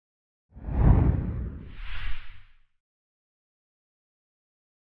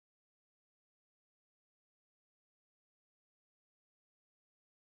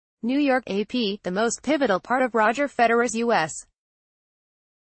New York, AP, the most pivotal part of Roger Federer's U.S.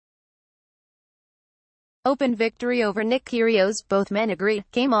 Open victory over Nick Kyrgios, both men agree,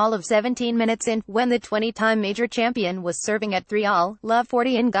 came all of 17 minutes in, when the 20-time major champion was serving at 3-all, love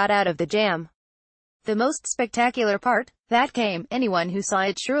 40 and got out of the jam. The most spectacular part? That came, anyone who saw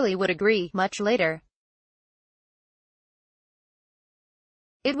it surely would agree, much later.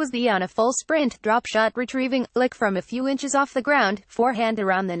 It was the on a full sprint, drop shot retrieving, flick from a few inches off the ground, forehand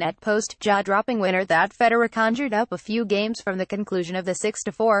around the net post, jaw-dropping winner that Federer conjured up a few games from the conclusion of the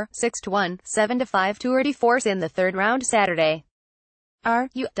 6-4, 6-1, 7-5 tour de force in the third round Saturday. Are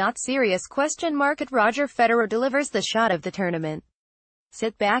you serious? At Roger Federer delivers the shot of the tournament.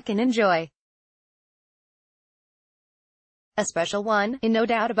 Sit back and enjoy. A special one, and no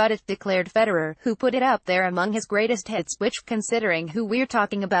doubt about it, declared Federer, who put it up there among his greatest hits, which, considering who we're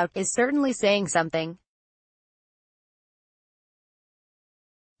talking about, is certainly saying something.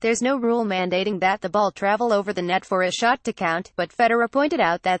 There's no rule mandating that the ball travel over the net for a shot to count, but Federer pointed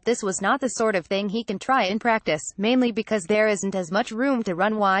out that this was not the sort of thing he can try in practice, mainly because there isn't as much room to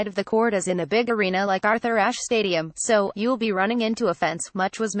run wide of the court as in a big arena like Arthur Ashe Stadium, so you'll be running into a fence.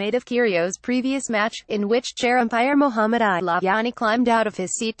 Much was made of Kyrgios' previous match, in which chair umpire Mohamed Al-Lavyani climbed out of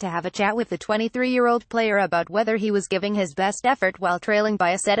his seat to have a chat with the 23-year-old player about whether he was giving his best effort while trailing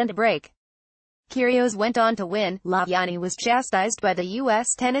by a set and a break. Kyrgios went on to win. Lavyani was chastised by the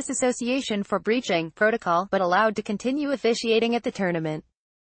U.S. Tennis Association for breaching protocol, but allowed to continue officiating at the tournament.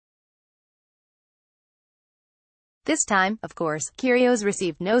 This time, of course, Kyrgios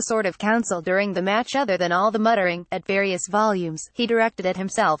received no sort of counsel during the match other than all the muttering, at various volumes, he directed at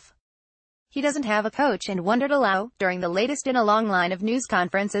himself. He doesn't have a coach and wondered aloud, during the latest in a long line of news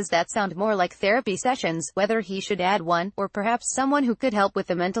conferences that sound more like therapy sessions, whether he should add one, or perhaps someone who could help with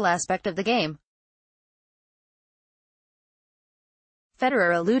the mental aspect of the game.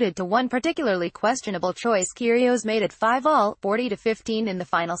 Federer alluded to one particularly questionable choice Kyrgios made at 5-all, 40-15 in the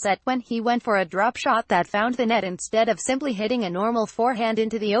final set, when he went for a drop shot that found the net instead of simply hitting a normal forehand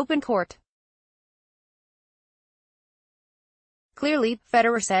into the open court. Clearly,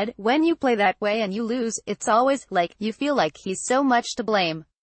 Federer said, when you play that way and you lose, it's always, like, you feel like he's so much to blame.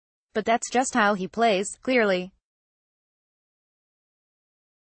 But that's just how he plays, clearly.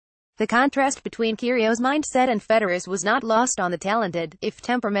 The contrast between Kyrgios' mindset and Federer's was not lost on the talented, if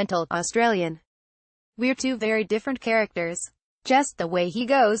temperamental, Australian. We're two very different characters. Just the way he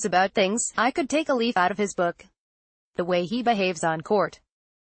goes about things, I could take a leaf out of his book. The way he behaves on court.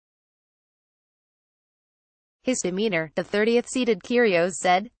 His demeanor, the 30th-seeded Kyrgios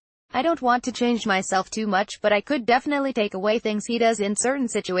said. I don't want to change myself too much, but I could definitely take away things he does in certain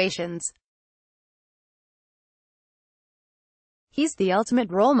situations. He's the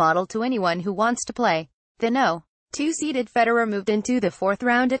ultimate role model to anyone who wants to play. The No. 2-seeded Federer moved into the fourth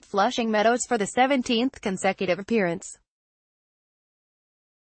round at Flushing Meadows for the 17th consecutive appearance.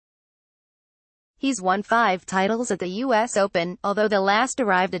 He's won 5 titles at the U.S. Open, although the last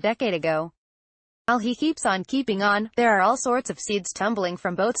arrived a decade ago. While he keeps on keeping on, there are all sorts of seeds tumbling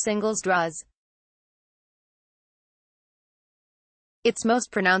from both singles draws. It's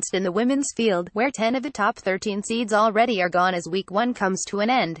most pronounced in the women's field, where 10 of the top 13 seeds already are gone as week 1 comes to an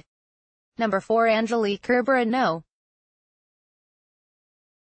end. Number 4 Angelique Kerber and No.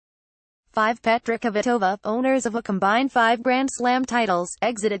 5 Petra Kvitova, owners of a combined 5 Grand Slam titles,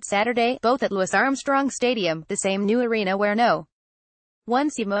 exited Saturday, both at Louis Armstrong Stadium, the same new arena where No. 1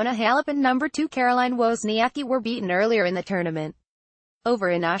 Simona Halep and number 2 Caroline Wozniacki were beaten earlier in the tournament. Over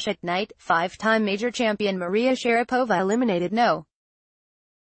in Ashe at night, 5-time major champion Maria Sharapova eliminated No.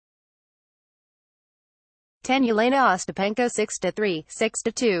 10 Yelena Ostapenko 6-3,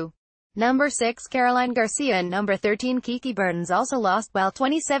 6-2. Number 6 Caroline Garcia and number 13 Kiki Bertens also lost, while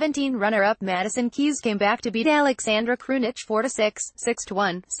 2017 runner-up Madison Keys came back to beat Alexandra Krunic 4-6,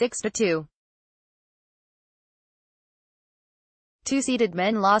 6-1, 6-2. 2-seeded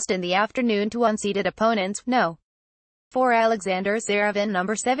men lost in the afternoon to unseeded opponents, No. 4 Alexander Zverev and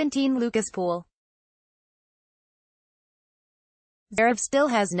number 17 Lucas Poole. Zverev still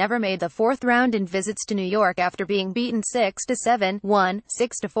has never made the fourth round in visits to New York after being beaten 6-7, 1,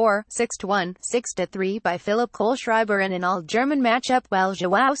 6-4, 6-1, 6-3 by Philipp Kohlschreiber in an all-German matchup, while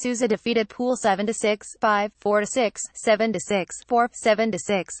Joao Sousa defeated Poole 7-6, 5, 4-6, 7-6, 4,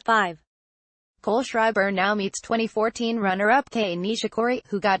 7-6, 5. Kohlschreiber now meets 2014 runner-up Kei Nishikori,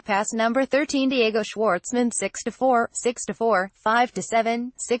 who got past number 13 Diego Schwartzman 6-4, 6-4,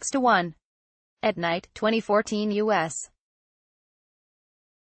 5-7, 6-1. At night, 2014 U.S.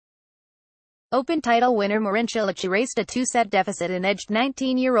 Open title winner Marin Cilic erased a two-set deficit and edged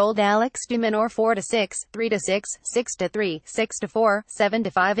 19-year-old Alex de Minaur 4-6, 3-6, 6-3, 6-4,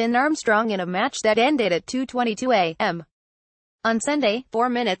 7-5 in Armstrong in a match that ended at 2:22 a.m. on Sunday, 4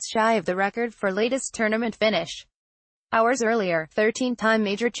 minutes shy of the record for latest tournament finish. Hours earlier, 13-time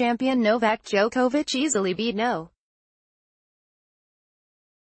major champion Novak Djokovic easily beat No.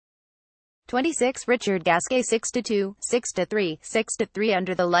 26 Richard Gasquet 6-2, 6-3, 6-3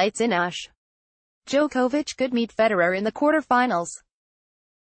 under the lights in Ush. Djokovic could meet Federer in the quarterfinals.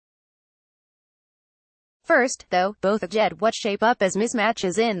 First, though, both project what shape up as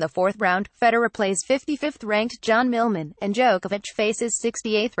mismatches in the fourth round. Federer plays 55th-ranked John Millman, and Djokovic faces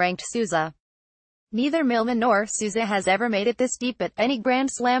 68th-ranked Sousa. Neither Millman nor Sousa has ever made it this deep at any Grand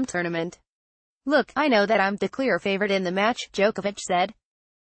Slam tournament. "Look, I know that I'm the clear favorite in the match," Djokovic said.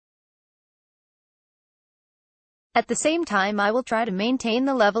 "At the same time, I will try to maintain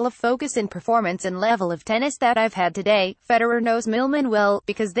the level of focus and performance and level of tennis that I've had today." Federer knows Millman well,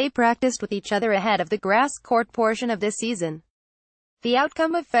 because they practiced with each other ahead of the grass court portion of this season. The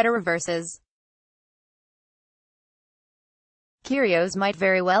outcome of Federer vs. Kyrgios might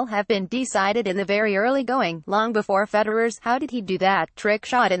very well have been decided in the very early going, long before Federer's "how did he do that" trick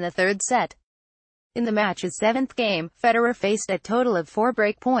shot in the third set. In the match's seventh game, Federer faced a total of 4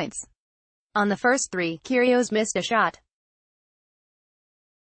 break points. On the first 3, Kyrgios missed a shot.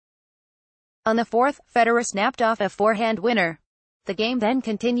 On the fourth, Federer snapped off a forehand winner. The game then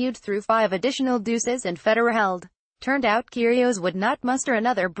continued through 5 additional deuces and Federer held. Turned out Kyrgios would not muster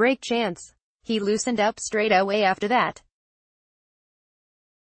another break chance. He loosened up straight away after that.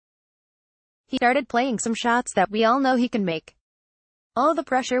 He started playing some shots that we all know he can make. All the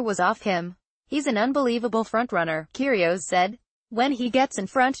pressure was off him. He's an unbelievable frontrunner, Kyrgios said. When he gets in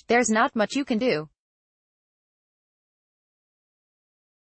front, there's not much you can do.